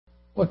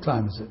What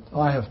time is it?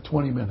 Oh, I have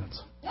 20 minutes.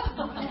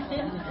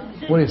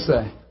 What do you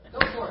say? Go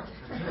for it.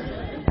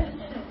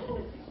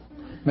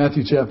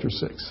 Matthew chapter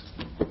 6.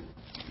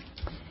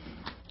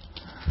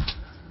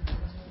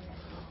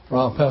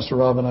 Well, Pastor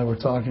Rob and I were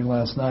talking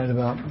last night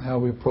about how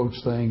we approach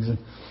things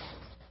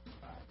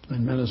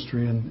in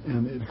ministry,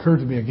 and it occurred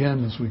to me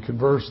again as we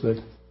conversed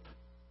that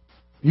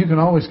you can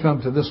always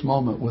come to this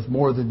moment with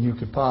more than you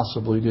could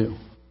possibly do.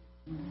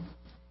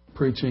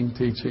 Preaching,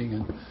 teaching,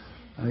 and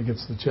I think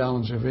it's the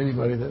challenge of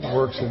anybody that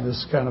works in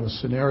this kind of a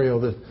scenario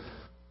that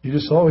you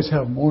just always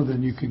have more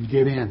than you can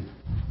get in.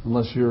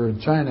 Unless you're in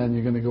China and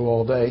you're going to go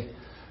all day,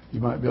 you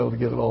might be able to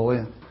get it all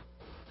in.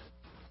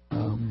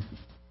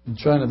 In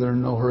China, they're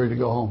in no hurry to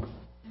go home.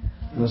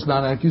 And it's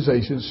not an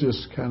accusation. It's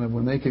just kind of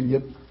when they can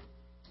get,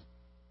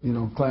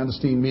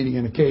 clandestine meeting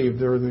in a cave,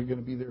 they're going to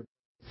be there,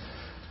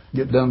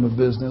 get done with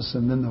business,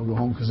 and then they'll go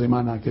home because they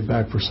might not get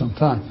back for some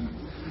time.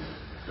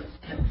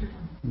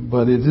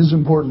 But it is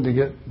important to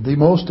get the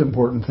most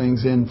important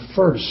things in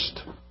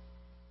first,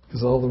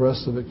 because all the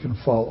rest of it can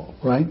follow,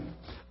 right?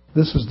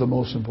 This is the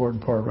most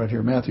important part right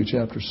here. Matthew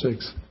chapter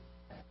 6.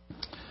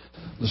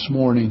 This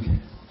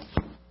morning,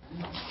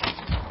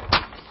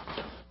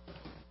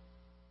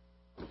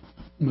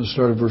 I'm going to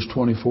start at verse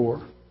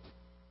 24.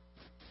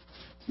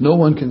 No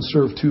one can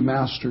serve two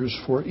masters,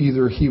 for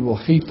either he will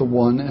hate the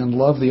one and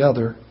love the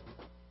other,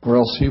 or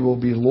else he will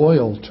be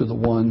loyal to the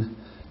one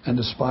and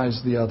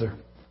despise the other.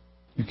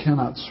 You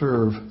cannot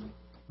serve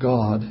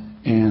God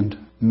and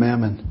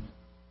mammon.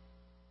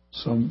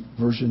 Some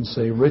versions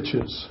say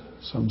riches.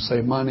 Some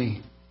say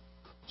money.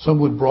 Some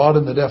would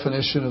broaden the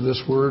definition of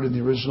this word in the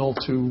original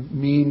to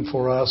mean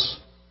for us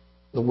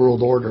the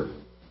world order.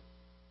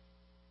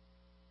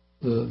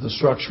 The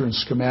structure and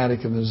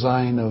schematic and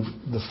design of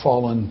the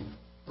fallen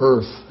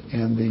earth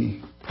and the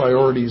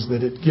priorities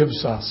that it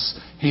gives us,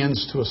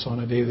 hands to us on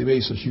a daily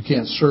basis. You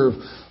can't serve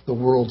the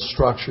world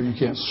structure. You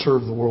can't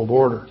serve the world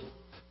order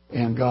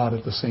and God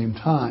at the same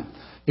time.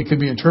 It can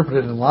be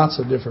interpreted in lots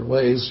of different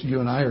ways. You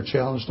and I are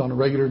challenged on a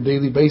regular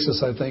daily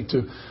basis, I think,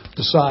 to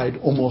decide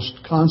almost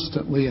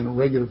constantly in a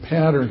regular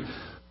pattern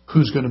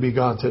who's going to be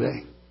God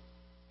today.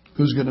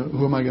 Who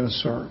am I going to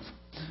serve?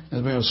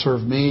 Am I going to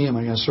serve me? Am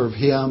I going to serve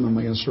him? Am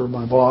I going to serve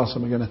my boss?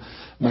 Am I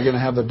going to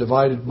have a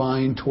divided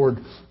mind toward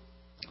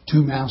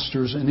two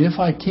masters? And if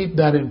I keep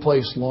that in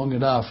place long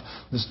enough,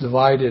 this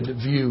divided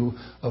view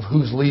of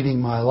who's leading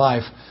my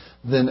life,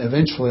 then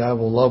eventually I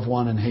will love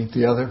one and hate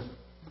the other.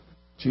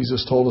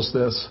 Jesus told us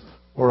this,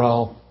 or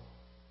I'll,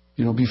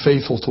 be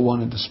faithful to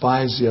one and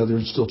despise the other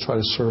and still try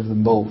to serve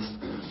them both.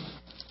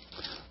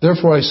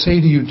 Therefore I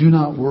say to you, do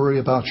not worry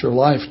about your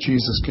life,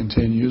 Jesus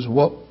continues,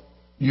 what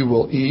you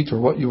will eat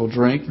or what you will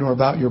drink, nor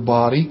about your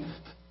body,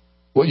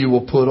 what you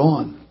will put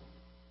on.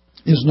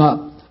 Is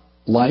not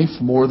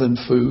life more than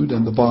food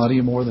and the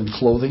body more than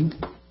clothing?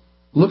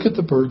 Look at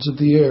the birds of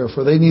the air,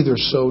 for they neither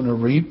sow nor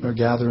reap nor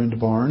gather into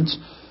barns,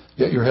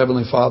 yet your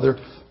heavenly Father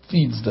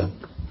feeds them.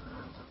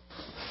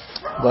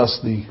 Thus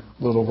the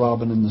little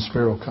robin and the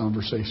sparrow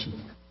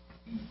conversation.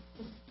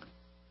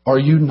 Are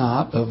you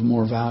not of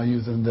more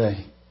value than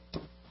they?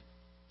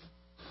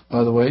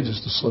 By the way,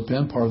 just to slip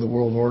in, part of the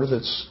world order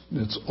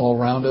that's all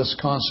around us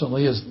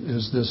constantly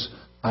is this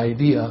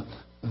idea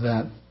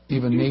that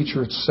even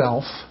nature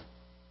itself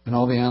and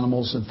all the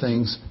animals and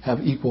things have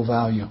equal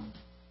value.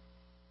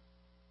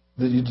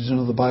 Did you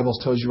know the Bible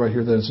tells you right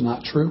here that it's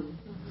not true?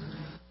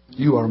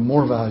 You are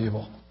more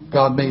valuable.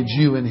 God made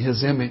you in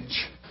His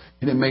image.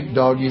 He didn't make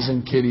doggies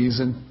and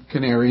kitties and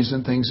canaries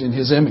and things in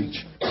His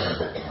image.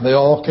 They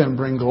all can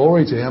bring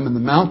glory to Him, and the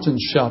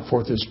mountains shout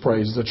forth His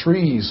praise. The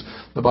trees,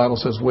 the Bible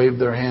says, wave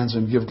their hands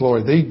and give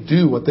glory. They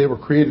do what they were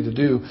created to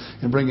do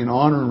in bringing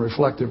honor and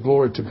reflective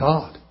glory to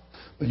God.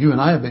 But you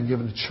and I have been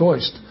given a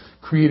choice,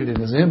 created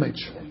in His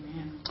image,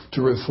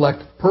 to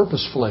reflect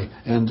purposefully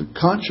and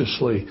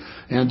consciously.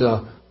 And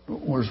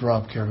where's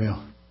Rob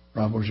Carville?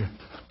 Rob, where's you?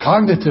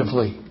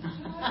 Cognitively,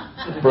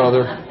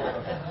 brother.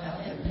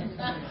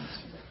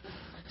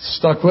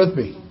 Stuck with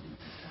me.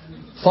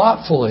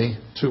 Thoughtfully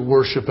to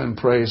worship and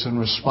praise and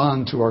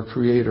respond to our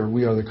Creator.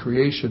 We are the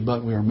creation,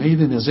 but we are made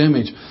in His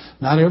image.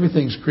 Not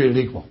everything's created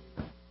equal.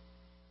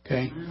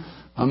 Okay?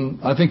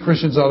 I think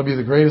Christians ought to be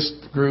the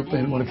greatest group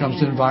when it comes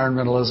to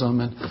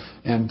environmentalism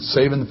and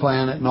saving the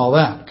planet and all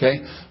that.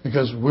 Okay?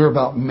 Because we're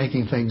about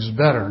making things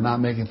better, not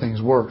making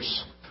things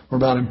worse. We're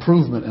about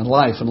improvement and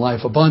life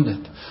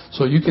abundant.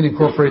 So you can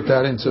incorporate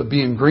that into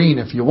being green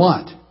if you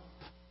want.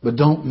 But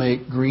don't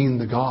make green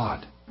the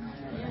God.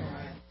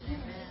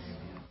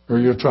 Or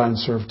you'll try and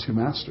serve two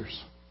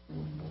masters.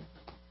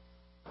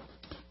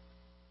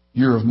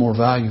 You're of more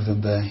value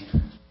than they.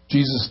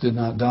 Jesus did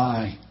not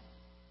die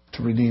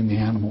to redeem the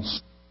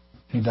animals.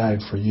 He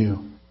died for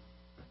you.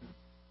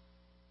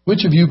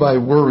 Which of you by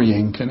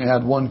worrying can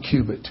add 1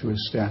 cubit to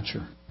his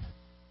stature?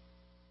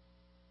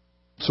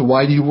 So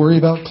why do you worry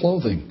about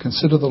clothing?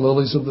 Consider the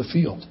lilies of the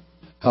field,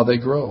 how they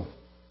grow.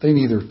 They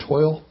neither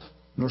toil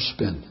nor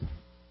spin.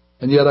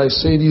 And yet I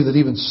say to you that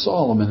even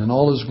Solomon in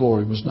all his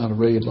glory was not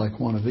arrayed like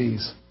one of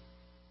these.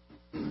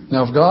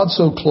 Now if God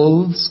so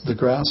clothes the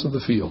grass of the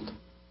field,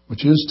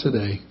 which is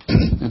today,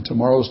 and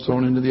tomorrow is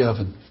thrown into the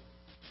oven,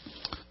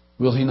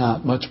 will He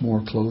not much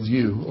more clothe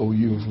you, O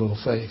you of little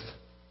faith?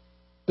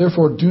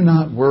 Therefore do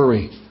not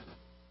worry,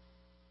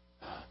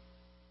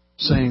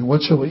 saying,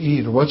 what shall we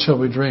eat, or what shall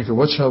we drink, or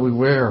what shall we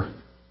wear?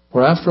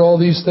 For after all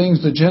these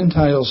things the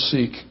Gentiles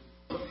seek.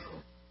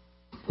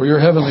 For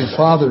your heavenly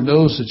Father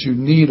knows that you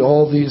need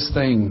all these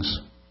things.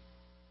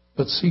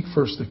 But seek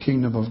first the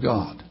kingdom of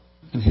God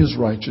and His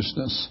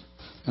righteousness,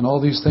 and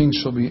all these things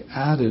shall be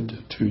added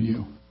to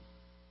you.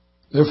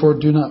 Therefore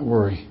do not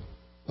worry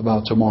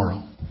about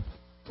tomorrow,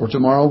 for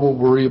tomorrow will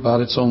worry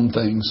about its own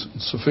things.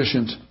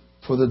 Sufficient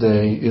for the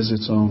day is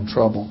its own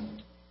trouble.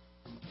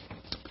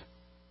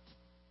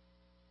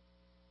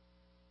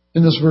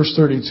 In this verse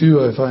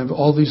 32, I find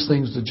all these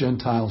things the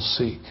Gentiles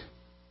seek.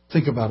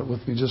 Think about it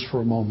with me just for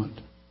a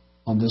moment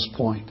on this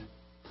point.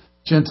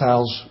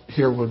 Gentiles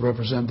here would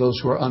represent those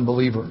who are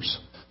unbelievers,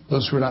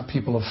 those who are not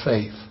people of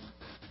faith.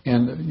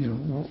 And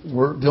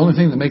the only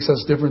thing that makes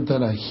us different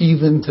than a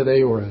heathen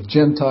today or a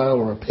Gentile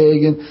or a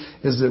pagan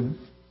is that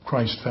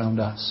Christ found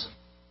us.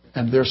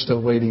 And they're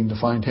still waiting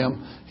to find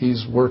Him.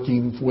 He's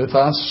working with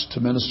us to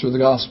minister the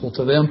gospel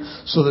to them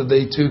so that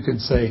they too can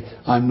say,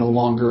 I'm no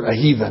longer a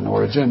heathen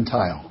or a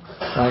Gentile.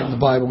 Right? In the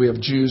Bible we have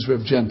Jews, we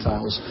have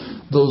Gentiles.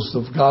 Those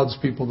of God's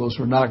people, those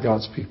who are not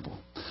God's people.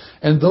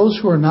 And those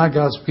who are not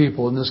God's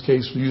people, in this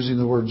case using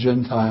the word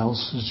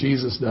Gentiles, as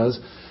Jesus does,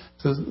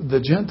 the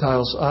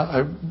Gentiles,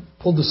 I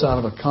pulled this out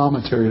of a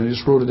commentary and I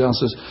just wrote it down. It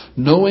says,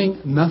 knowing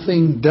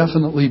nothing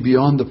definitely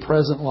beyond the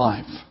present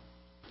life,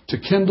 to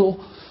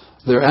kindle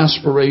their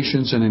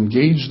aspirations and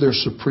engage their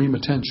supreme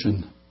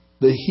attention,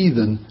 the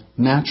heathen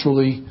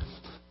naturally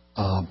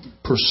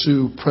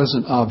pursue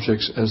present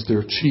objects as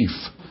their chief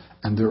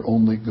and their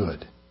only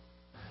good.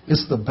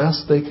 It's the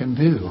best they can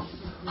do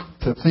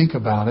to think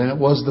about. And it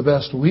was the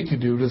best we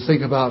could do to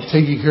think about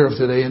taking care of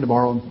today and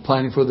tomorrow and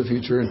planning for the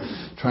future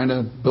and trying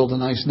to build a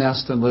nice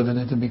nest and live in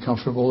it and be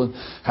comfortable and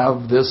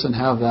have this and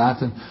have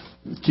that and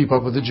keep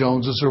up with the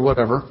Joneses or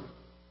whatever.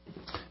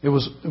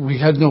 We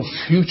had no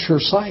future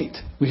sight.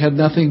 We had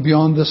nothing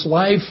beyond this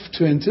life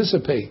to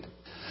anticipate.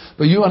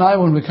 But you and I,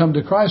 when we come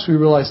to Christ, we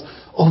realize,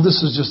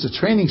 this is just a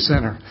training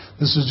center.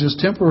 This is just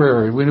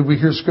temporary. When we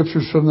hear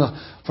scriptures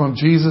from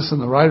Jesus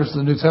and the writers of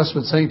the New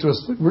Testament saying to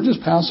us, we're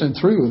just passing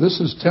through. This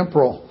is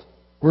temporal.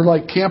 We're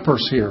like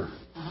campers here.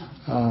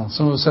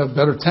 Some of us have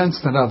better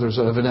tents than others,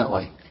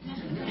 evidently.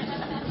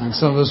 And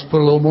some of us put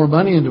a little more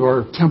money into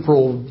our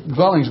temporal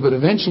dwellings, but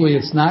eventually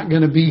it's not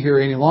going to be here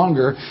any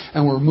longer,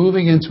 and we're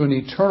moving into an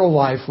eternal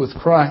life with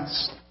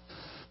Christ.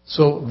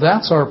 So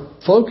that's our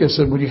focus,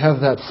 and when you have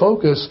that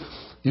focus,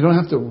 you don't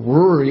have to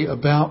worry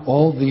about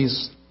all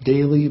these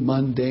daily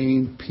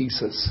mundane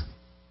pieces.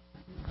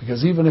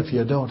 Because even if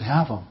you don't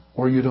have them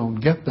or you don't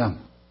get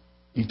them,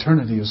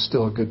 eternity is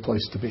still a good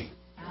place to be.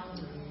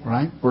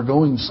 Right? We're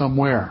going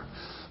somewhere.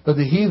 But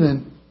the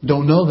heathen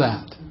don't know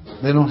that.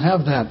 They don't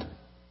have that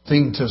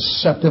thing to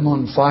set them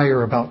on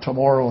fire about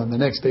tomorrow and the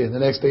next day and the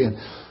next day. And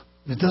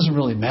it doesn't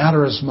really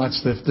matter as much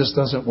if this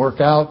doesn't work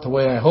out the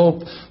way I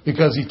hope,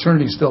 because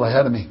eternity is still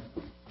ahead of me.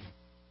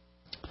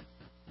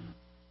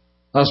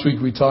 Last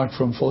week we talked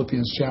from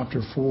Philippians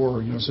chapter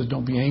 4. It says,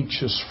 don't be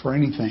anxious for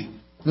anything.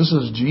 This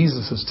is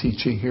Jesus'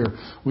 teaching here.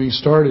 We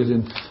started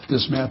in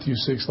this Matthew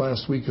 6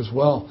 last week as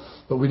well,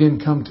 but we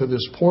didn't come to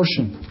this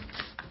portion.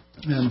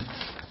 And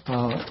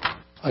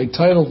I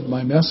titled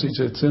my message,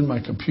 it's in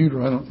my computer.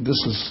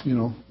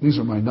 These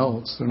are my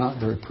notes. They're not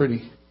very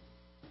pretty,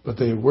 but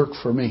they work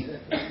for me.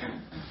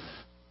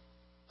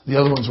 The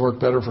other ones work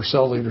better for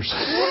cell leaders.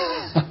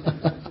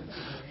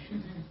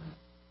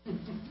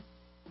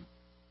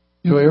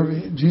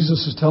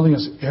 Jesus is telling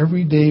us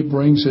every day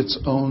brings its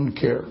own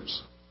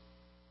cares.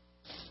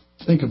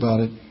 Think about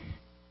it.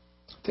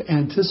 To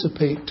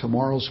anticipate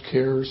tomorrow's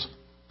cares,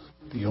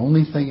 the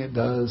only thing it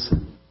does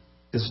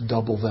is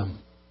double them.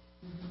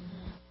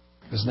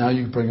 Because now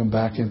you bring them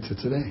back into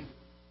today.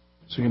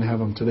 So you're going to have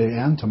them today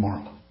and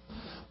tomorrow.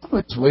 Why don't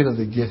we just wait till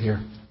they get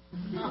here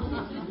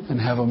and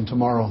have them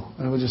tomorrow?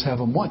 And we'll just have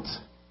them once.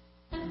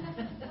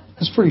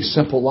 It's pretty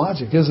simple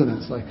logic, isn't it?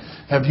 It's like,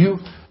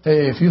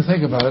 if you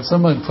think about it,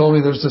 someone told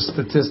me there's a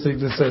statistic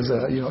that says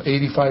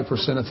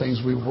 85% of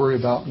things we worry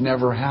about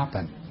never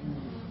happen.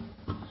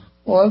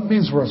 Well, that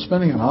means we're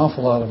spending an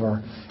awful lot of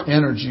our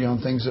energy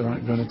on things that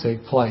aren't going to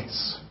take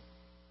place.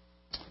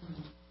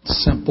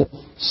 Simple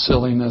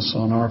silliness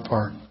on our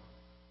part.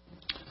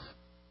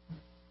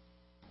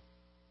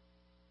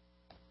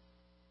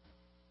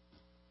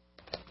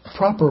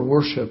 Proper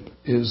worship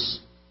is,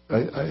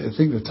 I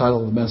think the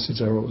title of the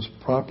message I wrote was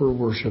Proper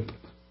Worship,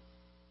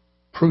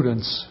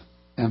 Prudence,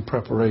 and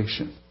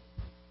Preparation.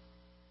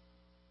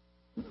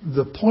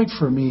 The point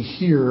for me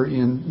here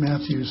in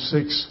Matthew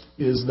 6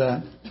 is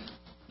that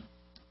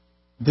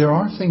there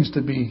are things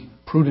to be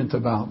prudent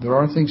about. There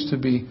are things to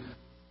be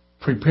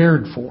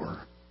prepared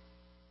for.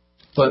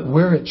 But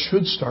where it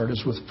should start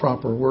is with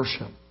proper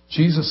worship.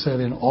 Jesus said,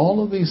 in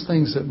all of these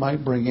things that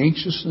might bring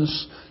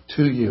anxiousness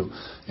to you,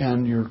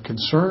 and you're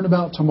concerned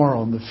about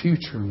tomorrow and the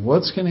future and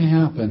what's going to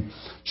happen,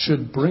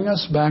 should bring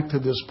us back to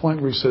this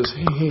point where He says,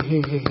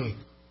 hey,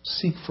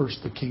 seek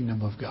first the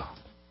kingdom of God.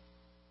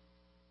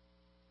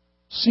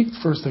 Seek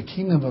first the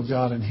kingdom of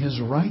God and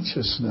His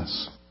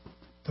righteousness.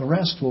 The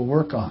rest will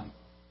work on.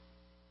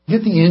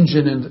 Get the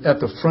engine at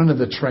the front of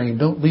the train.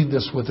 Don't leave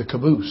this with a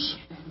caboose.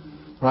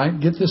 Right?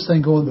 Get this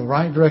thing going the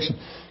right direction.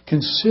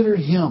 Consider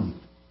Him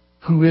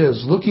who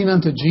is, looking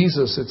unto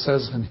Jesus, it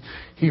says in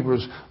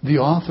Hebrews, the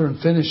author and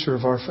finisher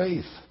of our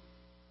faith.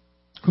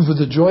 Who for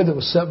the joy that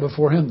was set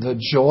before Him,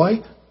 the joy,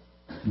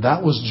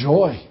 that was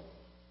joy.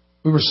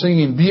 We were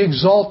singing, be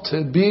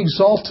exalted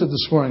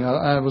this morning.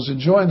 I was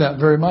enjoying that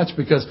very much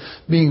because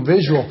being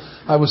visual,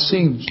 I was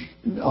seeing,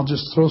 I'll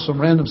just throw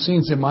some random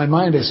scenes in my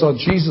mind. I saw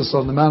Jesus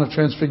on the Mount of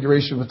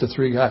Transfiguration with the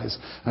three guys.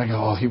 And I go,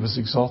 oh, He was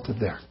exalted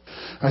there.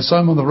 I saw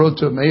Him on the road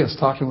to Emmaus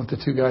talking with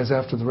the two guys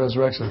after the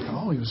resurrection. I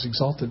go, oh, He was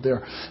exalted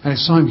there. And I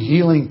saw Him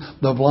healing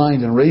the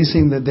blind and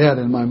raising the dead.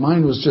 And my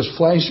mind was just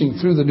flashing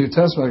through the New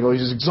Testament. I go,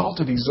 He's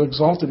exalted, He's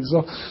exalted, He's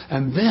exalted.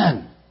 And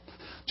then,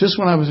 just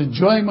when I was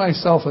enjoying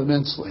myself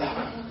immensely,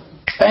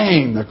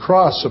 bang, the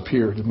cross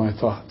appeared in my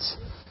thoughts.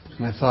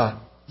 And I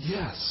thought,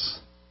 yes,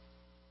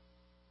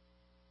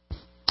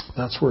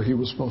 that's where He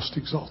was most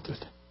exalted.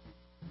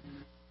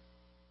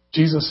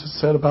 Jesus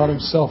had said about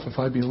Himself, if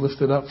I be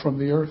lifted up from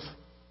the earth,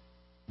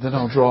 then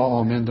I'll draw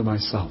all men to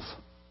myself.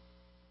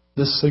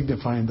 This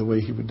signifying the way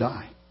He would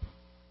die.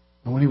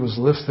 And when He was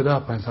lifted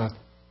up, I thought,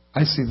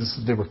 I see this,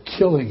 they were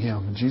killing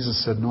Him. And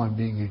Jesus said, no, I'm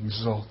being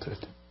exalted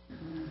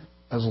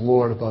as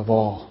Lord above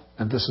all.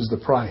 And this is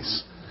the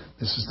price.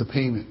 This is the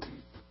payment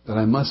that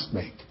I must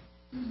make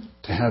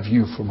to have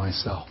you for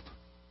myself.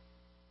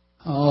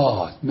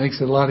 Oh, it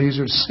makes it a lot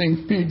easier to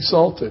sing, be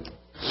exalted,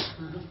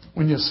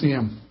 when you see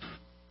Him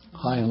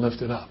high and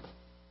lifted up.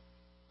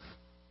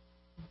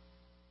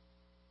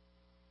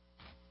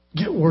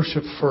 Get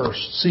worship first.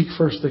 Seek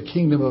first the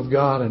kingdom of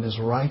God and His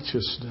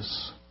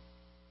righteousness.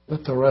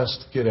 Let the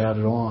rest get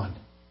added on.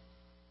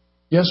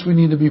 Yes, we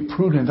need to be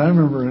prudent. I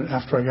remember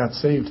after I got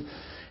saved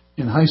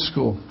in high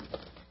school,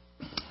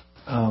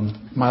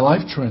 my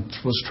life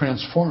was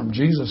transformed.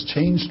 Jesus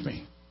changed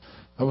me.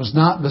 I was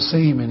not the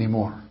same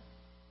anymore.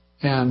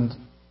 And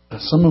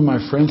some of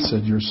my friends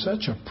said, you're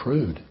such a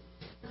prude.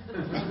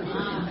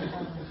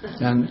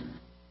 And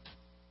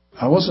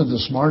I wasn't the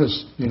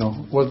smartest,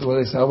 what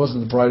they say, I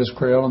wasn't the brightest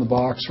crayon in the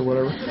box or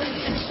whatever.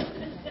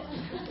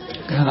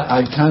 And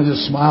I kind of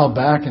just smiled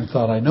back and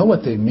thought, I know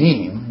what they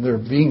mean. They're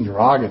being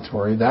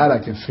derogatory. That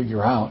I can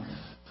figure out.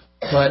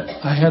 But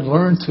I had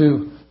learned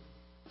to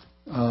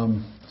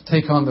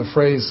take on the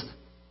phrase,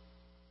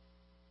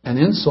 an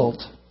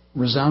insult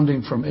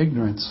resounding from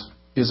ignorance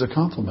is a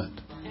compliment.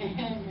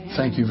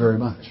 Thank you very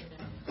much.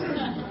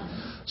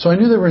 So I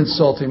knew they were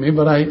insulting me,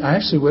 but I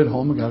actually went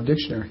home and got a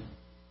dictionary.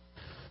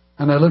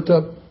 And I looked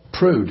up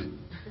prude.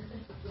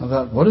 I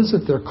thought, what is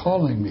it they're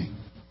calling me?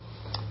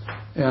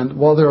 And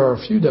while there are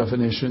a few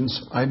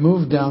definitions, I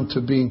moved down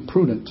to being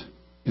prudent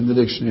in the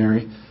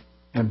dictionary.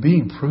 And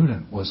being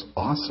prudent was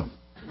awesome.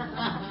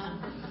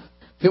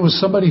 It was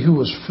somebody who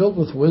was filled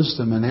with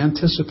wisdom and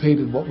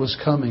anticipated what was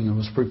coming and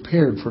was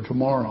prepared for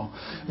tomorrow.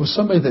 It was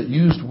somebody that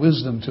used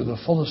wisdom to the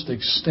fullest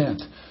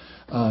extent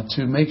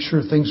to make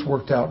sure things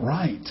worked out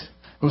right.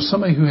 It was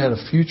somebody who had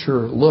a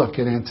future look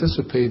and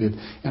anticipated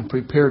and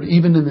prepared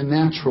even in the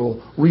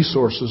natural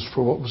resources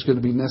for what was going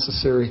to be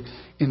necessary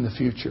in the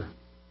future.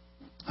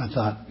 I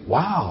thought,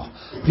 wow,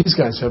 these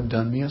guys have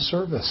done me a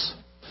service.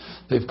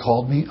 They've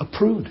called me a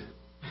prude.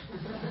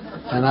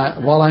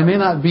 And while I may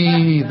not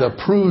be the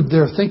prude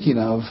they're thinking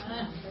of,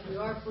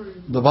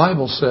 the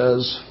Bible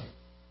says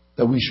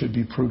that we should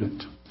be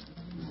prudent.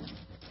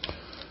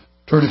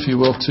 Turn, if you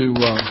will, to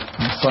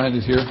find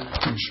it here.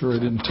 Make sure I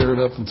didn't tear it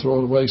up and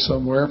throw it away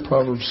somewhere.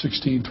 Proverbs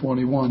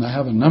 16:21. I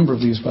have a number of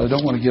these, but I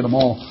don't want to get them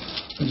all.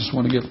 I just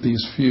want to get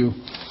these few,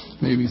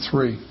 maybe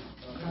three.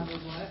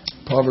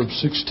 Proverbs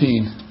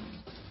 16,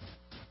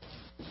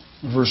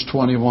 verse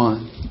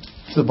 21.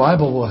 The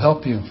Bible will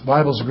help you. The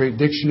Bible is a great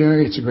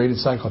dictionary. It's a great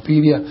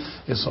encyclopedia.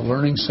 It's a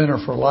learning center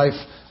for life.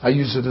 I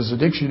use it as a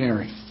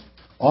dictionary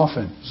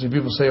often. So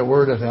people say a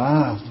word, I think,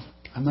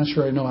 I'm not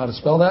sure I know how to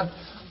spell that,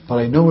 but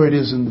I know where it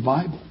is in the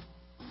Bible.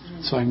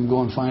 So I can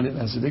go and find it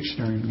as a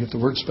dictionary and get the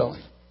word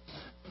spelling.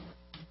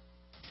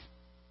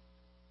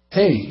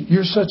 Hey,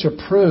 you're such a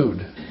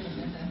prude.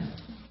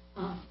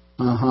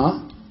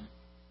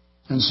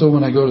 And so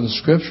when I go to the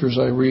scriptures,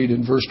 I read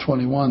in verse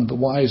 21, the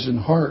wise in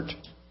heart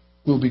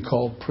will be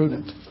called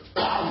prudent.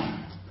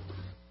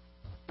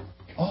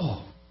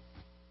 Oh,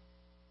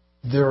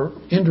 they're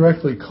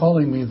indirectly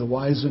calling me the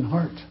wise in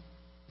heart.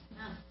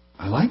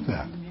 I like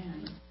that.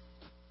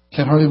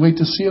 Can't hardly wait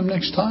to see them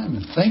next time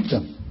and thank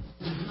them.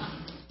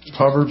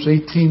 Proverbs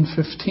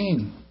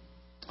 18:15.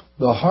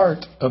 The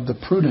heart of the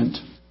prudent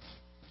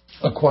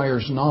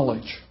acquires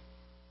knowledge,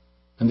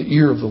 and the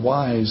ear of the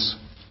wise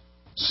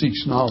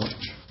seeks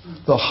knowledge.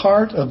 The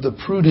heart of the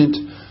prudent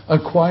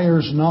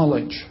acquires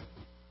knowledge.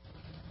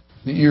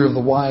 The ear of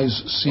the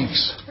wise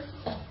seeks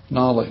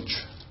knowledge.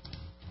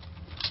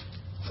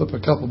 Flip a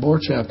couple more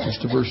chapters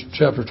to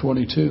chapter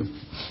 22.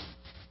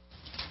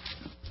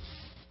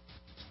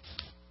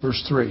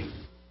 Verse 3.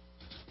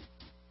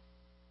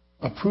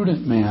 A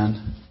prudent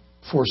man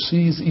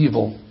foresees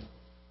evil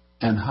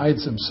and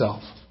hides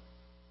himself.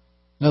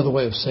 Another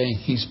way of saying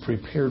he's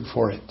prepared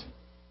for it.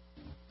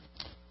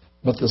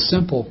 But the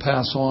simple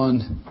pass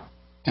on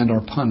and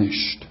are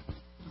punished.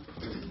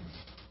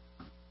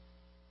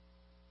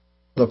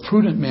 The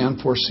prudent man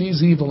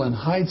foresees evil and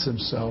hides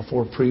himself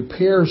or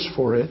prepares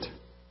for it.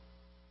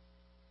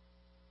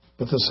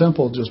 But the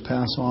simple just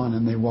pass on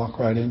and they walk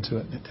right into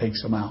it and it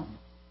takes them out.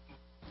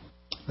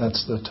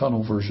 That's the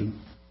tunnel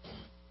version.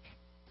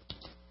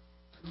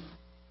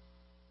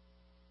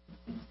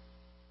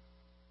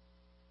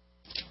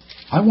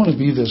 I want to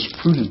be this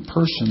prudent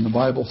person the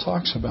Bible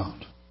talks about.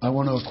 I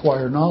want to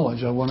acquire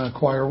knowledge. I want to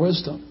acquire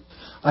wisdom.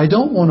 I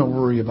don't want to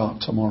worry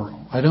about tomorrow.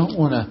 I don't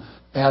want to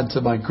add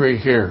to my gray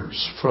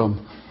hairs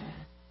from,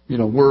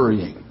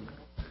 worrying.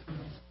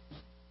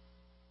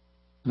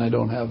 And I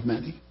don't have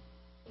many.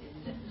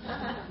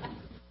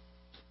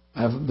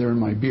 They're in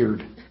my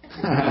beard.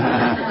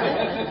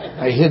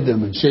 I hid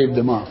them and shaved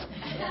them off.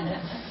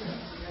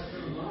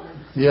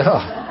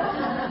 Yeah.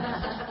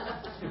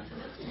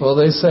 Well,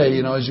 they say,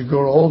 as you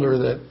grow older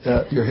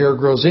that your hair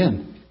grows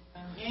in.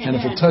 And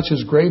if it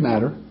touches gray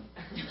matter,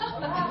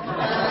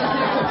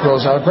 it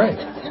grows out gray.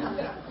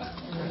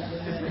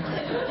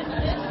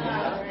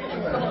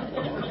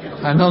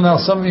 I know now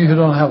some of you who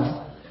don't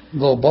have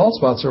little bald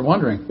spots are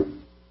wondering.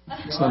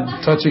 It's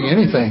not touching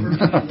anything.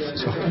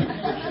 So,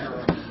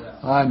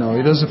 I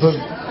know.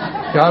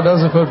 God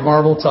doesn't put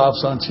marble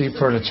tops on cheap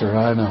furniture.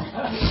 I know.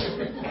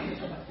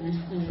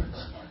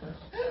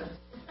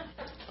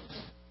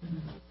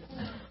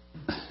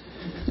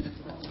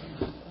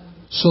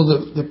 So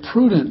the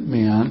prudent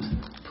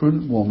man,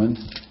 prudent woman,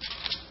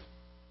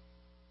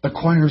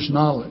 acquires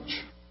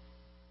knowledge,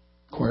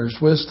 acquires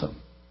wisdom.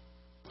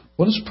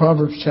 What does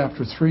Proverbs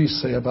chapter 3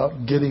 say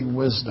about getting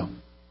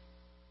wisdom?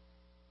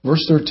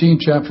 Verse 13,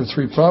 chapter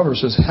 3,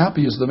 Proverbs says,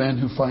 happy is the man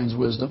who finds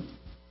wisdom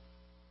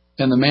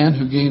and the man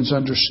who gains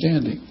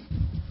understanding.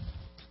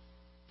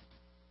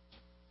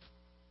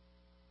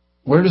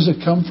 Where does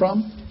it come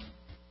from?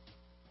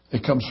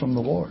 It comes from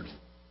the Lord.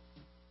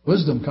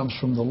 Wisdom comes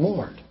from the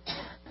Lord.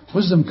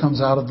 Wisdom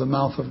comes out of the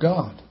mouth of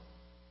God.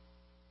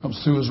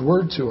 Comes through His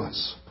Word to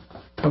us.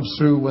 Comes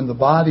through when the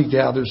body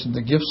gathers and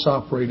the gifts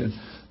operate and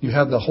you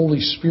have the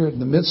Holy Spirit in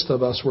the midst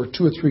of us where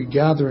 2 or 3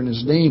 gather in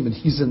His name and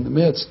He's in the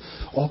midst.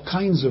 All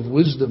kinds of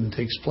wisdom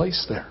takes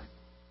place there.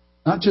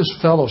 Not just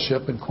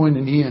fellowship and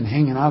koinonia and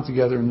hanging out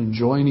together and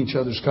enjoying each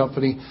other's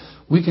company.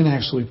 We can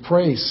actually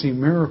pray, see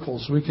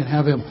miracles. We can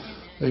have Him,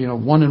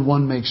 1 and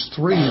 1 makes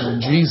 3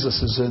 when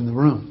Jesus is in the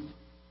room.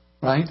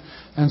 Right?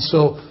 And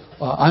so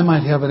I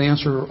might have an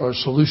answer or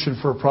solution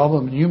for a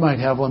problem and you might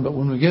have one, but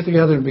when we get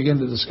together and begin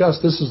to discuss,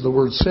 this is the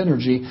word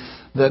synergy,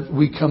 that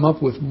we come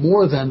up with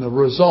more than the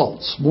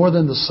results, more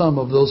than the sum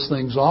of those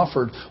things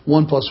offered.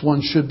 1 +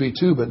 1 should be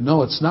 2, but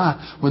no, it's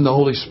not. When the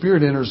Holy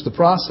Spirit enters the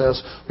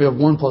process, we have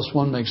 1 +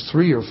 1 makes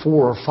 3 or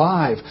 4 or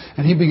 5,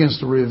 and He begins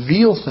to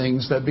reveal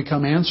things that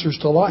become answers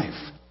to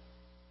life.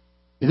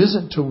 It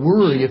isn't to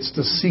worry, it's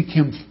to seek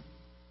Him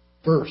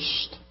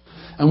first.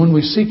 And when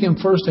we seek Him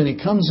first and He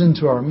comes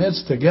into our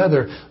midst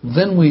together,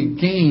 then we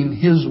gain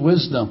His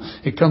wisdom.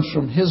 It comes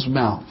from His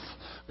mouth.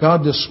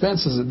 God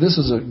dispenses it. This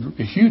is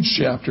a huge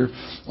chapter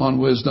on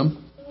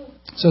wisdom.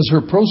 It says,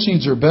 her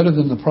proceeds are better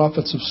than the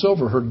profits of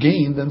silver, her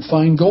gain than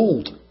fine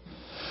gold.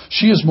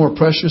 She is more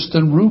precious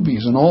than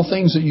rubies, and all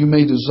things that you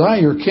may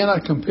desire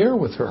cannot compare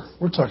with her.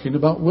 We're talking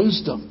about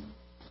wisdom.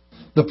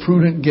 The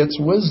prudent gets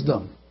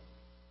wisdom.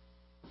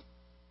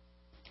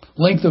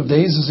 Length of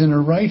days is in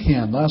her right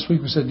hand. Last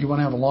week we said, you want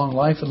to have a long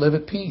life and live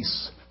at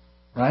peace.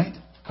 Right?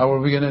 How are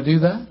we going to do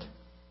that?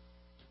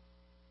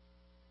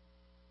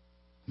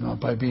 Not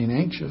by being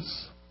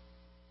anxious.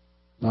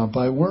 Not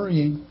by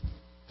worrying.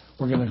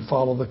 We're going to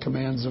follow the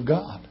commands of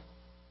God.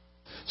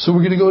 So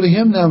we're going to go to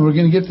Him now. We're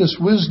going to get this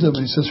wisdom.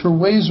 He says her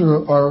ways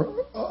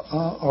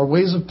are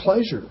ways of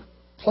pleasure,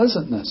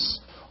 pleasantness.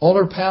 All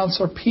her paths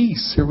are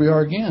peace. Here we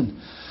are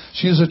again.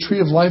 She is a tree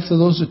of life to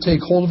those who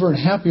take hold of her, and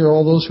happy are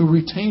all those who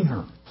retain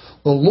her.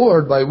 The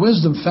Lord, by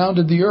wisdom,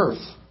 founded the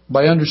earth.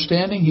 By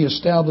understanding, He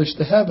established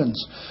the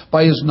heavens.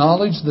 By His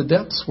knowledge, the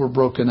depths were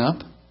broken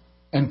up,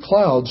 and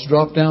clouds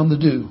dropped down the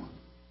dew.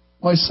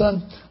 My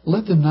son,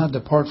 let them not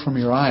depart from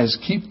your eyes.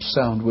 Keep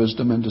sound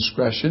wisdom and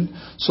discretion,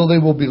 so they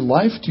will be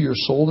life to your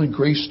soul and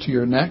grace to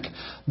your neck.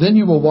 Then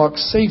you will walk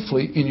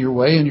safely in your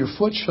way, and your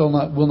foot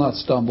will not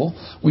stumble.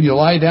 When you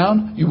lie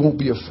down, you won't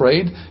be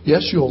afraid.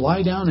 Yes, you'll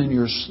lie down, and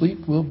your sleep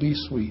will be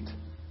sweet.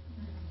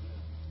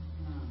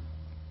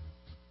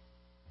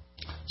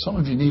 Some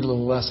of you need a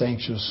little less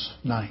anxious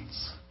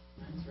nights.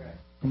 That's right.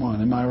 Come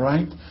on, am I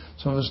right?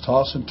 Some of us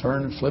toss and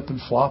turn and flip and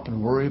flop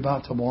and worry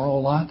about tomorrow a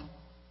lot.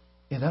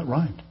 Yeah, that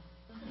rhymed.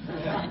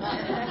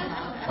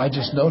 I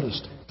just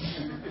noticed.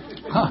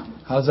 How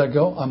does that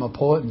go? I'm a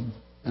poet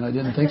and I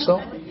didn't think so?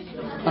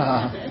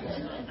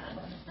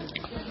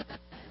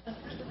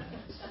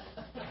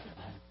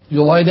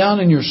 You'll lie down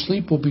and your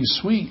sleep will be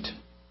sweet.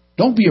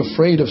 Don't be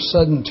afraid of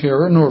sudden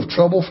terror, nor of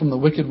trouble from the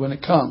wicked when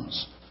it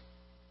comes.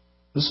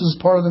 This is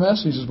part of the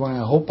message this morning.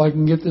 I hope I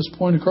can get this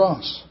point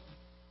across.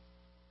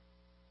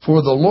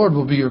 For the Lord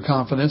will be your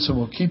confidence and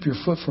will keep your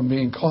foot from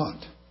being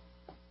caught.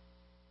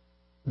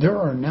 There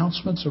are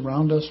announcements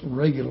around us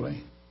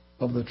regularly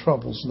of the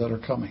troubles that are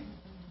coming.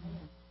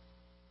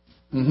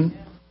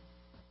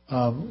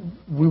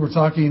 We were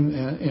talking,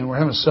 and we're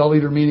having a cell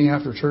leader meeting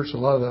after church. A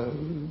lot of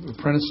the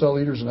apprentice cell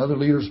leaders and other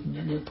leaders,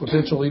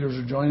 potential leaders,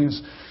 are joining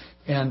us.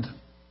 And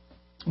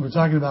we're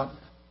talking about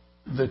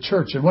the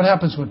church and what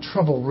happens when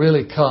trouble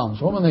really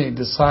comes. When they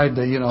decide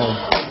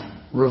to,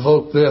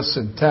 revoke this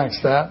and tax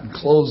that and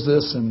close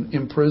this and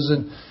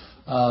imprison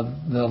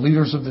the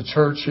leaders of the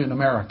church in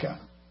America.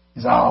 He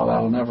says,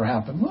 that'll never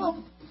happen.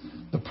 Well,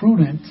 the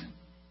prudent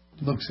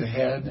looks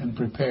ahead and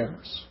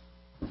prepares.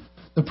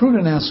 The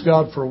prudent asks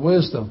God for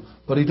wisdom,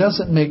 but he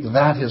doesn't make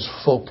that his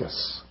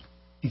focus.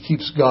 He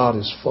keeps God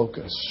his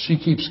focus. She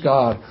keeps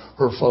God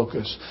her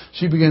focus.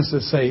 She begins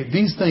to say,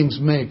 these things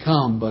may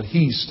come, but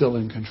he's still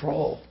in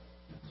control.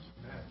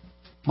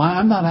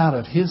 I'm not out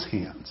of his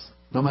hands,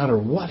 no matter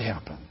what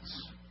happens.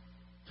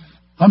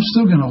 I'm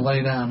still going to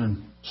lay down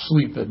and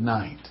sleep at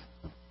night,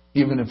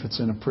 even if it's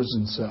in a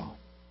prison cell.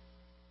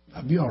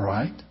 I'd be all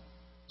right,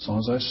 as long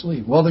as I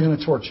sleep. Well, they're going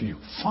to torture you.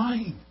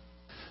 Fine.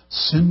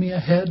 Send me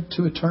ahead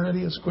to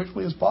eternity as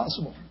quickly as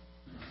possible.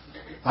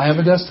 I have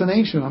a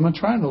destination. I'm not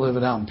trying to live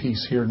it out in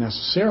peace here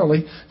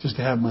necessarily, just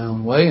to have my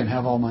own way and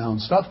have all my own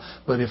stuff.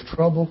 But if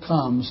trouble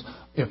comes,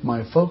 if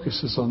my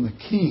focus is on the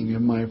King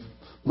and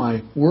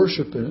my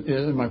worship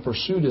and my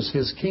pursuit is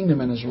his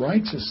kingdom and his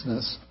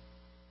righteousness,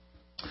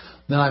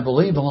 then I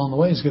believe along the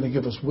way he's going to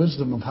give us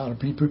wisdom of how to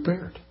be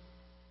prepared.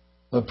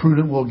 The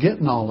prudent will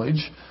get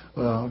knowledge.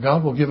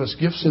 God will give us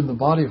gifts in the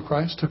body of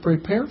Christ to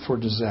prepare for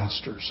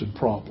disasters and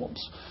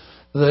problems.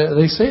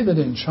 They say that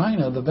in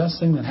China, the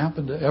best thing that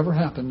ever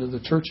happened to the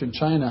church in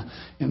China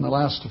in the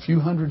last few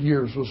hundred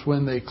years was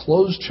when they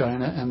closed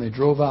China and they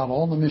drove out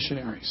all the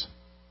missionaries.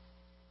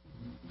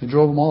 They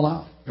drove them all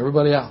out,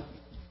 everybody out.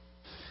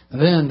 And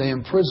then they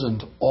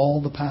imprisoned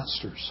all the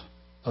pastors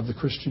of the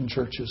Christian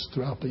churches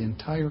throughout the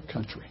entire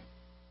country.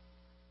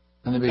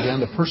 And they began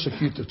to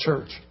persecute the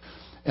church.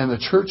 And the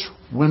church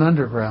went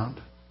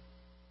underground.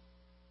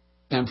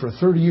 And for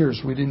 30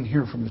 years, we didn't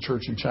hear from the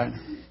church in China.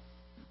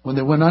 When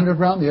they went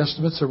underground, the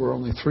estimates, there were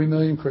only 3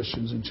 million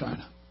Christians in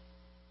China.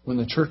 When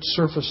the church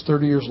surfaced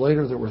 30 years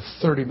later, there were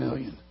 30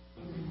 million.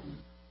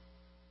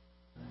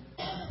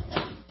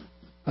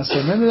 I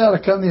said, maybe they ought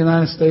to come to the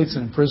United States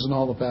and imprison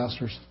all the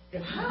pastors.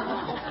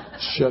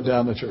 Shut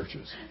down the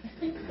churches.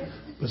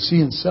 But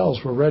see, in cells,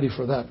 we're ready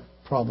for that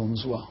problem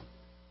as well.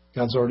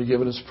 God's already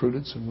given us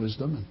prudence and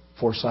wisdom and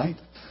foresight.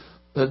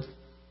 But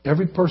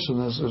every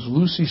person, as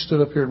Lucy stood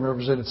up here and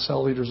represented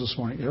cell leaders this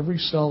morning, every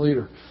cell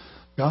leader,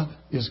 God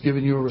is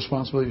giving you a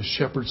responsibility to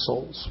shepherd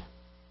souls.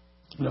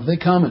 And if they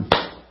come and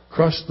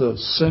crush the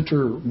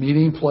center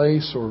meeting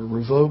place or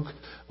revoke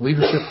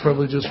leadership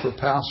privileges for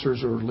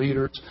pastors or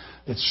leaders,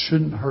 it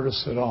shouldn't hurt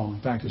us at all.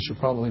 In fact, it should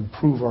probably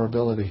improve our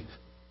ability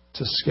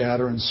to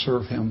scatter and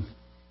serve Him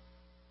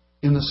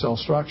in the cell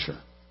structure.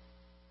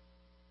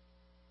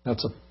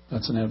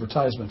 That's an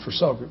advertisement for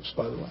cell groups,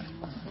 by the way.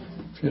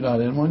 If you're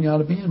not in one, you ought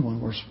to be in one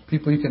where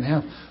people you can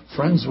have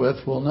friends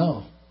with will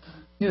know.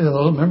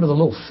 Remember the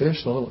little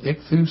fish, the little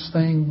ichthus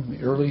thing in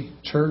the early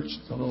church?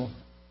 The little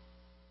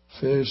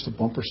fish, the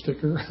bumper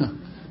sticker.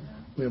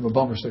 We have a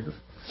bumper sticker.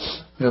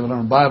 We have it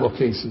on Bible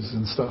cases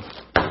and stuff.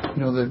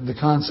 The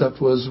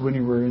concept was when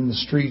you were in the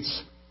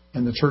streets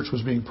and the church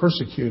was being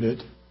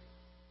persecuted,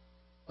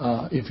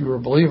 if you were a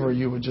believer,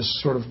 you would just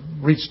sort of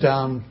reach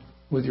down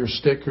with your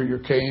stick or your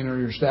cane or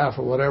your staff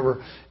or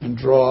whatever and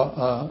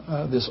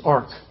draw this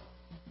arc.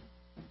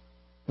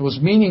 It was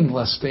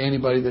meaningless to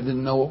anybody that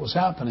didn't know what was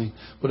happening.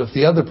 But if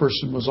the other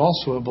person was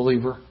also a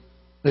believer,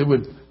 they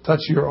would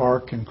touch your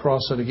arc and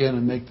cross it again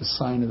and make the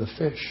sign of the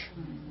fish.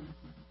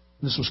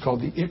 This was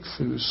called the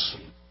ichthus,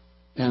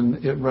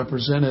 and it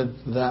represented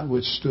that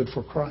which stood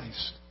for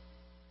Christ.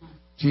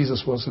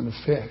 Jesus wasn't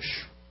a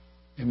fish.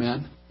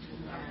 Amen?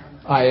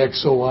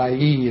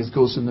 IXOIE, it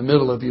goes in the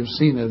middle of, you've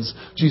seen it, as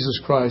Jesus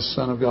Christ,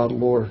 Son of God,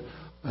 Lord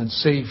and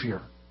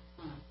Savior,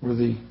 were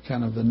the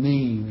kind of the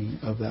naming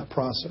of that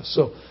process.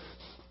 So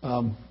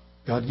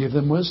God gave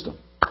them wisdom.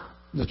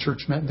 The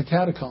church met in the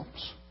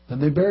catacombs. Then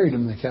they buried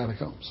him in the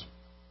catacombs.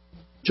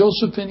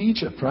 Joseph in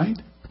Egypt, right?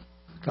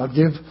 God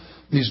gave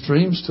these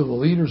dreams to the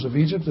leaders of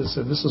Egypt that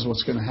said, this is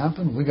what's going to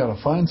happen. We got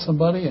to find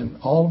somebody. And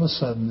all of a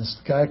sudden, this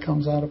guy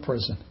comes out of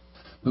prison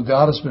who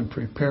God has been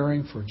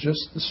preparing for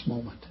just this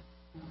moment,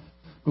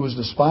 who was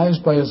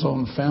despised by his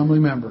own family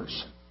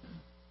members.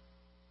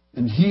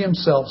 And he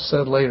himself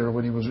said later,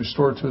 when he was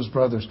restored to his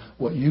brothers,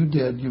 what you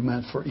did, you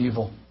meant for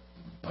evil.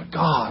 But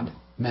God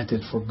meant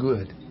it for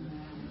good.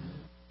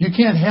 You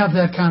can't have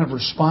that kind of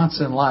response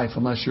in life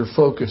unless your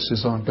focus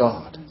is on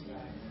God.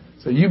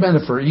 So you meant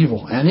it for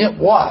evil. And it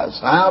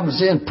was. I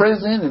was in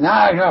prison and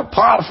I got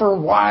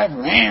Potiphar's wife.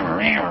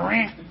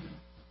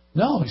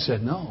 No, he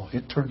said, no,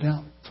 it turned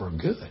out for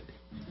good.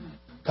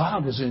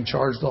 God was in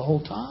charge the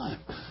whole time.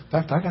 In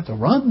fact, I got to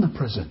run the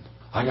prison.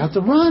 I got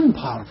to run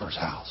Potiphar's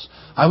house.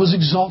 I was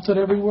exalted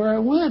everywhere I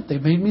went. They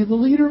made me the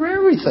leader of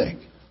everything.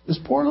 This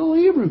poor little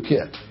Hebrew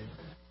kid.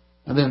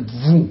 And then,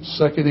 boom,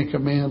 second in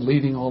command,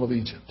 leading all of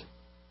Egypt.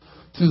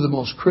 Through the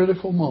most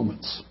critical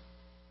moments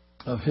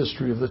of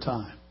history of the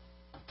time.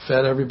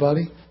 Fed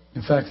everybody.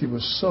 In fact, he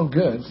was so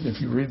good,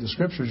 if you read the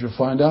scriptures, you'll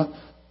find out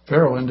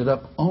Pharaoh ended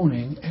up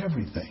owning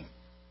everything.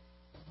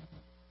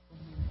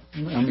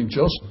 I mean,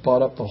 Joseph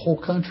bought up the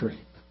whole country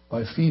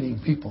by feeding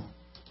people.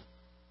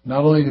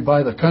 Not only did he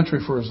buy the country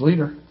for his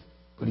leader,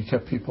 but he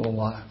kept people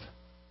alive.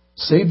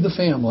 Saved the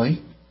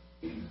family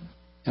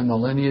and the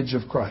lineage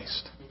of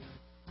Christ.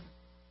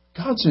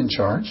 God's in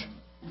charge.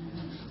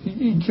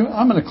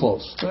 I'm going to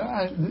close.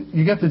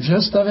 You get the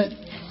gist of it?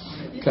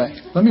 Okay.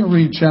 Let me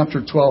read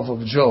chapter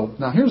 12 of Job.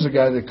 Now, here's a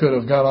guy that could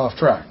have got off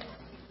track.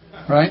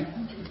 Right?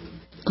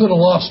 Could have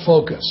lost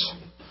focus.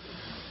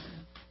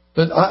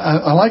 But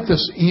I like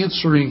this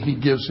answering he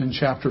gives in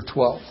chapter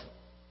 12.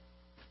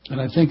 And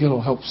I think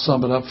it'll help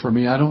sum it up for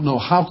me. I don't know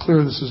how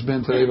clear this has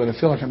been today, but I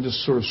feel like I'm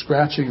just sort of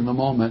scratching in the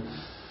moment,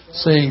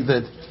 saying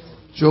that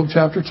Job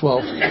chapter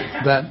 12,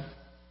 that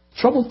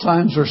troubled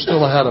times are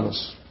still ahead of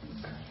us.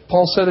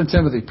 Paul said in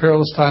Timothy,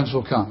 perilous times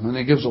will come. And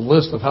he gives a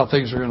list of how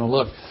things are going to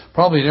look.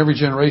 Probably in every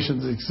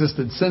generation that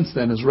existed since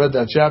then has read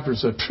that chapter and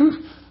said, phew,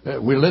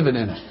 we're living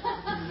in it.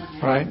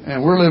 Right?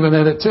 And we're living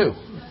in it too.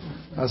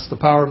 That's the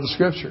power of the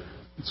Scripture.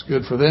 It's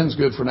good for then, it's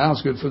good for now,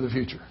 it's good for the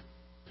future.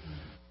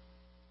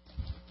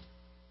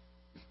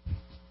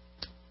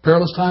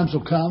 Perilous times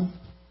will come.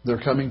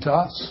 They're coming to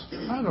us.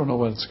 I don't know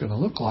what it's going to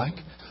look like,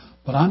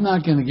 but I'm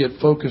not going to get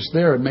focused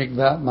there and make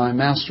that my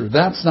master.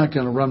 That's not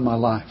going to run my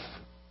life.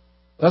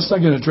 That's not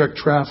going to direct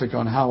traffic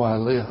on how I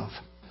live.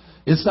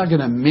 It's not going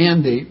to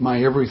mandate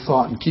my every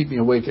thought and keep me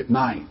awake at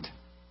night.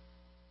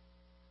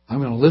 I'm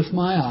going to lift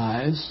my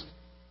eyes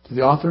to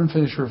the author and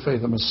finisher of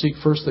faith. I'm going to seek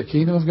first the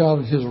kingdom of God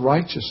and His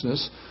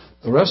righteousness.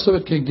 The rest of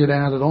it can get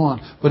added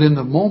on. But in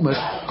the moment,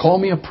 call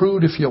me a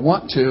prude if you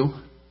want to.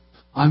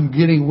 I'm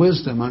getting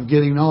wisdom. I'm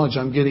getting knowledge.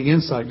 I'm getting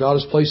insight. God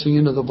is placing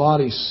into the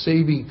body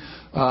saving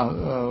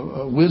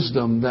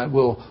wisdom that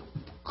will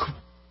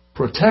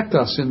protect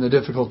us in the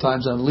difficult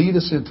times and lead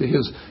us into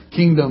His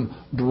kingdom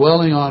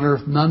dwelling on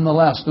earth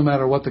nonetheless, no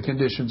matter what the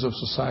conditions of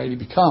society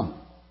become.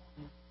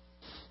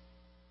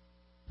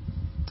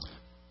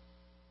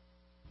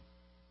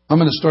 I'm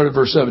going to start at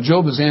verse 7.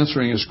 Job is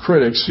answering his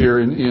critics here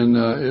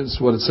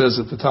is what it says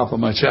at the top of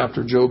my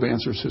chapter. Job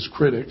answers his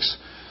critics.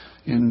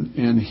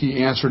 And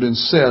he answered and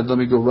said, let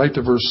me go right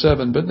to verse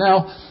 7. But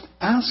now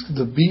ask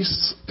the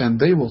beasts and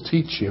they will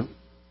teach you.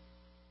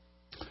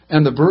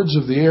 And the birds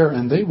of the air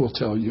and they will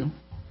tell you.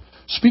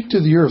 Speak to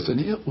the earth and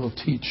it will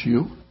teach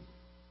you.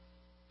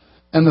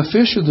 And the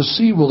fish of the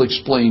sea will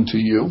explain to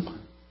you.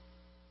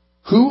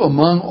 Who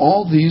among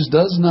all these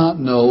does not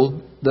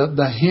know that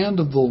the hand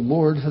of the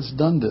Lord has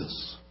done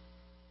this?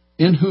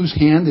 In whose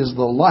hand is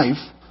the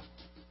life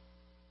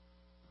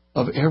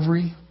of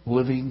every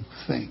living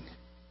thing,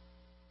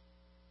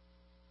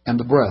 and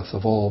the breath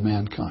of all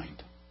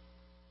mankind.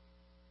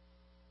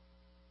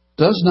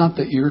 Does not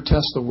the ear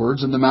test the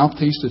words, and the mouth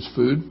taste its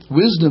food?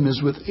 Wisdom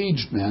is with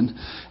aged men,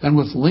 and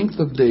with length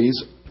of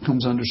days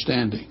comes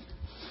understanding.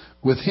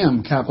 With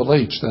Him, capital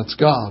H, that's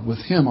God. With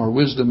Him are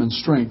wisdom and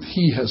strength.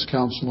 He has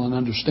counsel and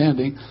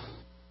understanding.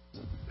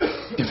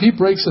 If He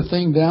breaks a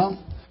thing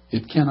down,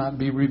 it cannot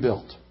be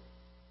rebuilt.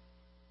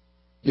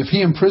 If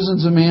He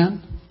imprisons a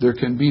man, there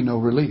can be no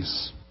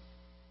release.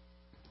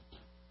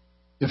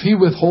 If He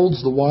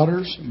withholds the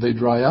waters, they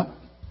dry up.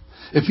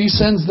 If He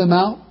sends them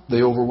out,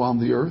 they overwhelm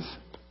the earth.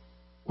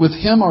 With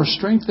Him are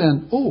strength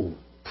and,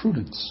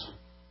 prudence.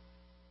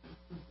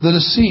 The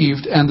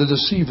deceived and the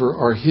deceiver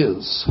are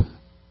His.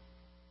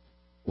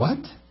 What?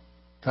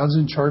 God's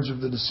in charge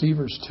of the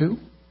deceivers too?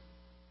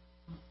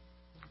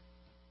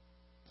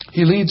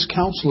 He leads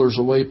counselors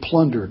away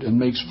plundered and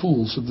makes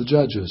fools of the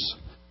judges.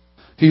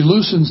 He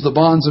loosens the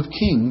bonds of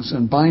kings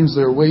and binds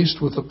their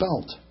waist with a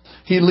belt.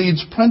 He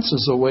leads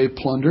princes away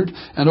plundered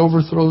and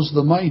overthrows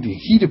the mighty.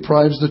 He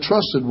deprives the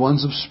trusted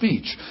ones of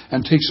speech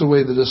and takes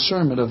away the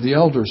discernment of the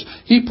elders.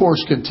 He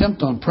pours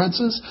contempt on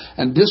princes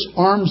and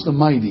disarms the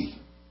mighty.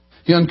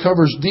 He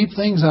uncovers deep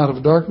things out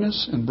of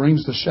darkness and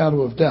brings the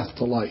shadow of death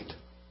to light.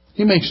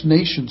 He makes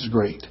nations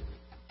great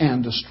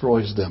and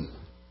destroys them.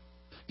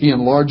 He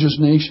enlarges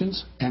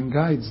nations and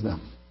guides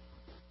them.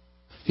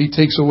 He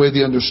takes away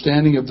the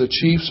understanding of the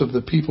chiefs of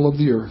the people of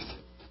the earth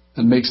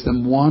and makes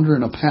them wander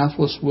in a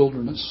pathless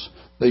wilderness.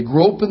 They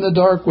grope in the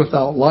dark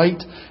without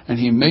light, and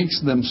He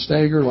makes them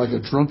stagger like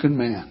a drunken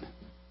man.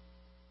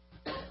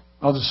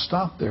 I'll just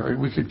stop there.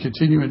 We could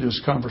continue into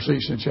this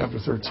conversation in chapter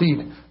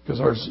 13,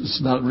 because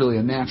it's not really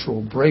a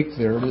natural break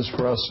there. It is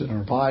for us in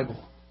our Bible.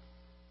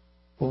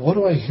 But what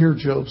do I hear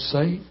Job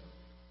say?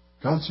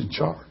 God's in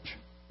charge.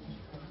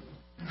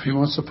 If He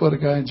wants to put a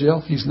guy in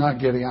jail, He's not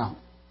getting out.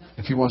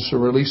 If He wants to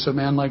release a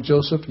man like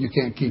Joseph, you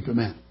can't keep him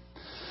in.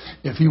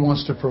 If He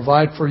wants to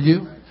provide for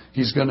you,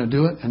 He's going to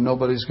do it, and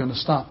nobody's going to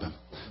stop Him.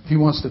 If He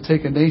wants to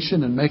take a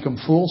nation and make them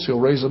fools, He'll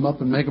raise them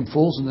up and make them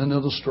fools, and then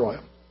He'll destroy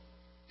them.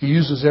 He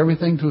uses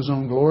everything to His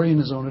own glory and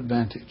His own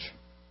advantage.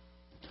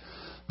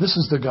 This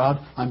is the God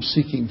I'm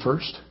seeking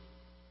first.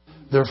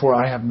 Therefore,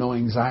 I have no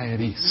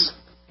anxieties.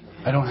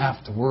 I don't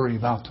have to worry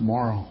about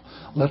tomorrow.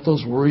 Let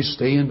those worries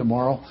stay in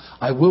tomorrow.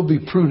 I will be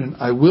prudent.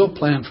 I will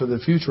plan for the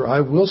future. I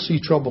will see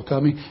trouble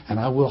coming, and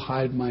I will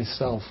hide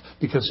myself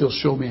because He'll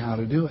show me how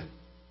to do it.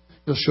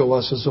 He'll show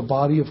us as a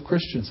body of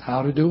Christians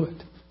how to do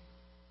it.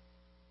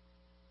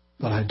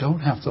 But I don't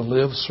have to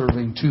live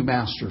serving two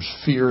masters,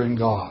 fear and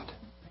God.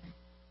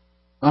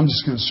 I'm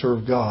just going to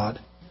serve God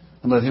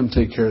and let Him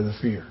take care of the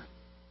fear.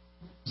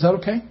 Is that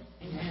okay?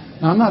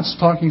 Now, I'm not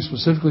talking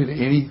specifically to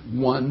any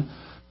one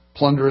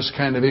plunderous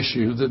kind of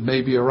issue that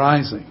may be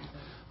arising.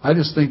 I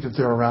just think that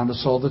they're around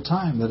us all the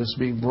time, that it's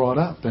being brought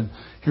up. And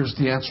here's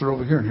the answer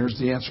over here, and here's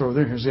the answer over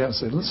there. Here's the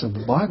answer. Say, listen,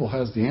 the Bible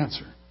has the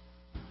answer.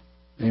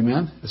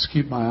 Amen? Let's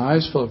keep my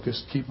eyes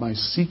focused, keep my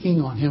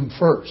seeking on Him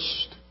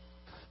first.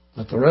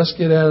 Let the rest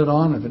get added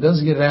on. If it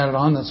doesn't get added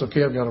on, that's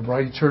okay. I've got a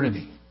bright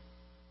eternity.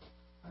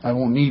 I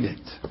won't need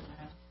it.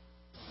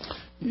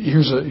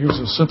 Here's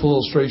a simple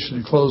illustration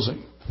in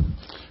closing.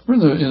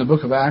 Remember in the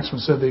book of Acts when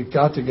it said they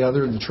got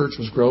together and the church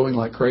was growing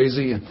like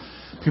crazy and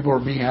people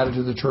were being added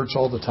to the church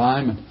all the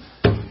time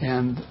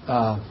and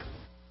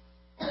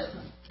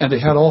they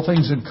had all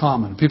things in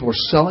common. People were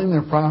selling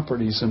their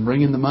properties and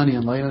bringing the money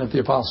and laying it at the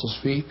apostles'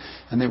 feet,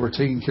 and they were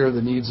taking care of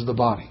the needs of the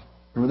body.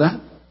 Remember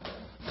that?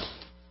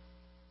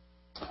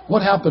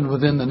 What happened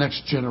within the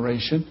next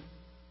generation?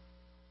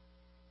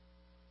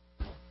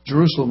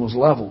 Jerusalem was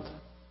leveled,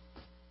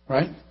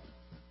 right?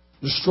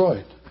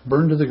 Destroyed,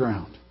 burned to the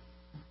ground.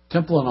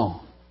 Temple and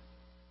all.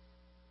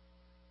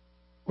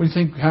 What do you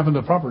think happened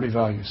to property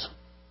values?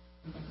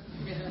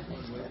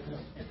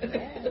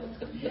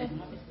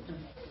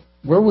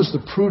 Where was the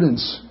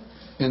prudence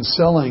in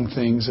selling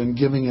things and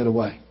giving it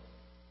away?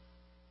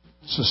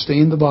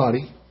 Sustained the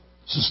body,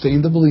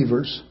 sustained the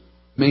believers,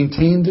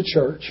 maintained the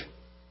church.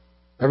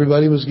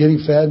 Everybody was getting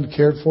fed and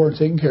cared for and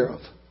taken care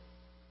of.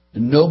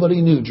 And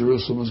nobody knew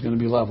Jerusalem was going to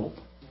be leveled.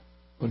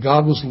 But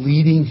God was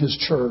leading His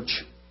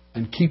church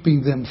and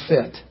keeping them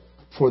fit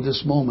for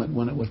this moment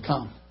when it would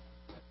come.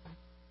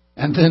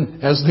 And then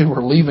as they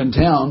were leaving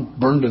town,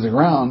 burned to the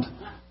ground,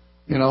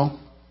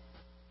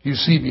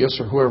 Eusebius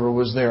or whoever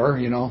was there,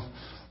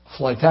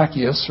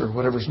 Philitacius or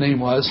whatever his name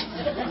was,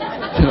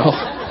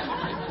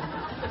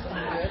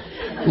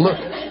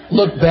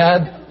 looked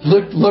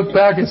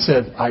back and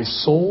said, I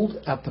sold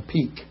at the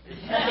peak.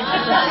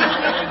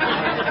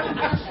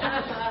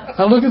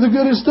 Now look at the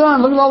good it's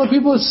done. Look at all the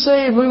people it's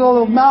saved. Look at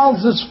all the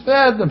mouths it's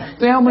fed, the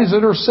families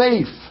that are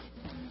safe.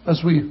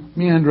 As we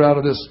meander out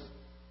of this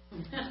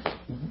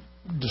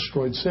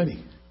destroyed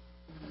city.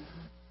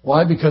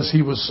 Why? Because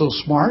He was so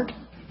smart?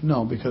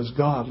 No, because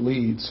God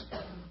leads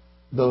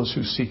those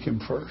who seek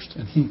Him first.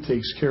 And He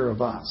takes care of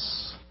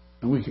us.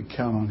 And we can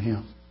count on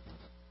Him.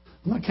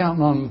 I'm not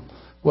counting on,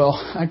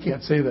 I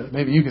can't say that.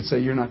 Maybe you could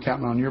say you're not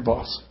counting on your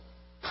boss.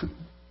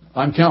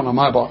 I'm counting on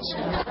my boss.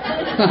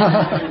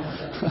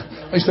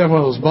 I used to have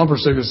one of those bumper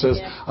stickers that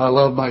says, I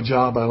love my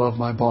job, I love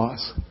my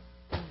boss.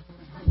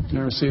 You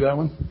ever see that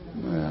one?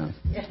 Yeah.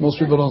 Most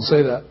people don't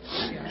say that.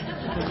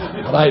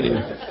 But I do.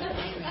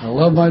 I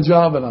love my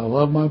job and I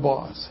love my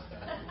boss.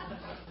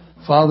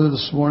 Father,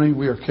 this morning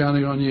we are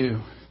counting on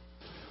You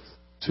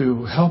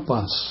to help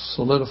us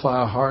solidify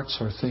our hearts,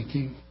 our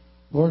thinking.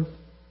 Lord,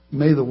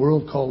 may the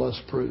world call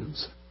us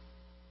prudes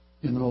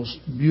in the most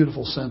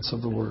beautiful sense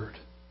of the word.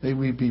 May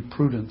we be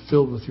prudent,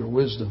 filled with Your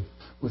wisdom,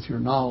 with Your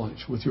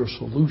knowledge, with Your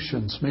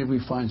solutions. May we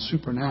find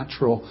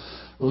supernatural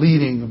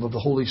leading of the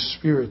Holy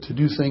Spirit to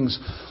do things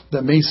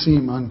that may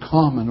seem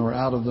uncommon or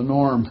out of the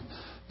norm.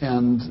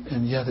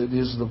 And yet it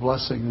is the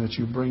blessing that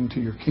You bring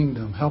to Your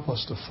kingdom. Help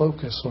us to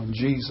focus on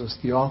Jesus,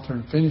 the author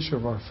and finisher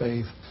of our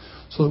faith,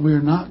 so that we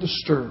are not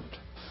disturbed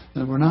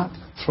and we're not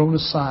thrown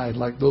aside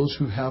like those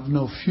who have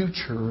no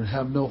future and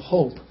have no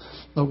hope.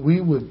 But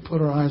we would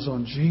put our eyes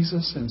on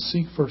Jesus and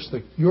seek first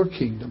Your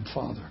kingdom,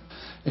 Father,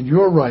 and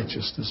Your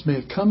righteousness. May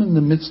it come in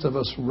the midst of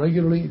us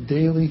regularly,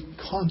 daily,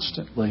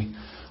 constantly.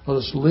 Let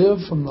us live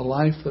from the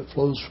life that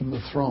flows from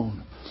the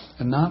throne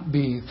and not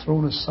be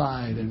thrown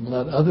aside and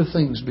let other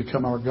things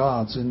become our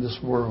gods in this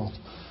world.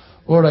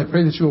 Lord, I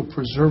pray that You will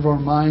preserve our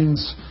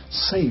minds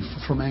safe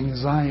from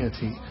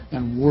anxiety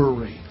and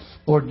worry.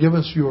 Lord, give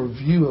us Your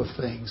view of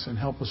things and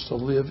help us to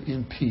live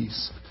in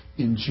peace.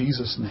 In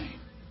Jesus' name.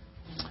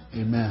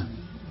 Amen.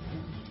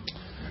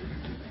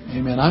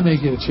 Amen. I may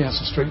get a chance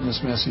to straighten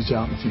this message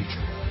out in the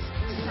future.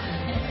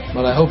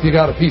 But I hope you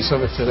got a piece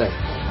of it today.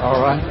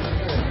 All right?